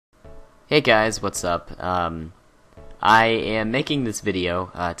Hey guys, what's up? I am making this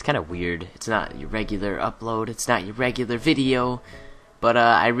video. It's kind of weird. It's not your regular upload. It's not your regular video. But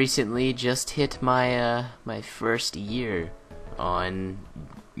I recently just hit my my first year on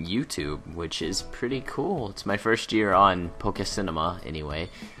YouTube, which is pretty cool. It's my first year on PokeCinema, anyway.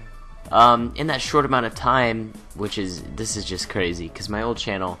 In that short amount of time, this is just crazy, because my old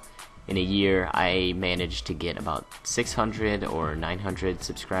channel, in a year, I managed to get about 600 or 900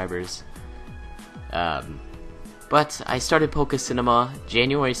 subscribers. But I started PokeCinema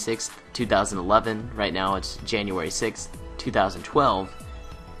January 6th, 2011. Right now it's January 6th, 2012.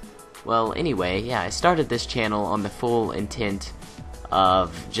 Well, anyway, yeah, I started this channel on the full intent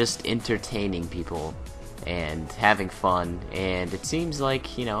of just entertaining people and having fun, and it seems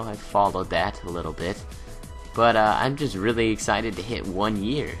like, you know, I've followed that a little bit. But I'm just really excited to hit 1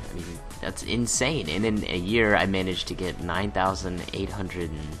 year. I mean, that's insane. And in a year, I managed to get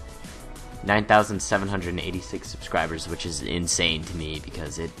 9,786 subscribers, which is insane to me,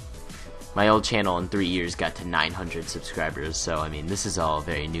 because my old channel in 3 years got to 900 subscribers. So I mean, this is all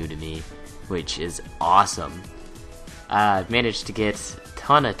very new to me, which is awesome. I've managed to get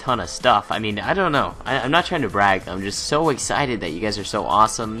a ton of stuff. I mean, I don't know. I'm not trying to brag. I'm just so excited that you guys are so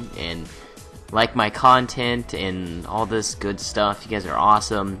awesome and like my content and all this good stuff. You guys are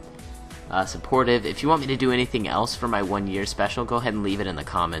awesome. Supportive. If you want me to do anything else for my 1 year special, go ahead and leave it in the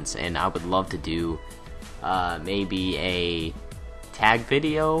comments, and I would love to do maybe a tag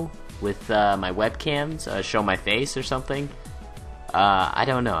video with my webcams, show my face or something. I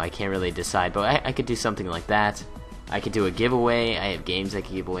don't know, I can't really decide, but I could do something like that. I could do a giveaway. I have games I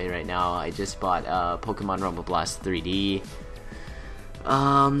can give away right now. I just bought Pokemon Rumble Blast 3D.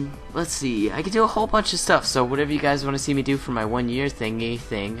 Let's see, I could do a whole bunch of stuff, so whatever you guys want to see me do for my 1 year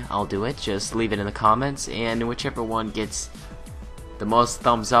thing, I'll do it. Just leave it in the comments, and whichever one gets the most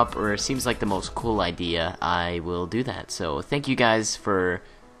thumbs up, or seems like the most cool idea, I will do that. So thank you guys for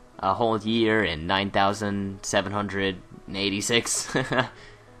a whole year and 9,786.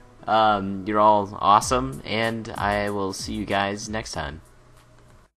 You're all awesome, and I will see you guys next time.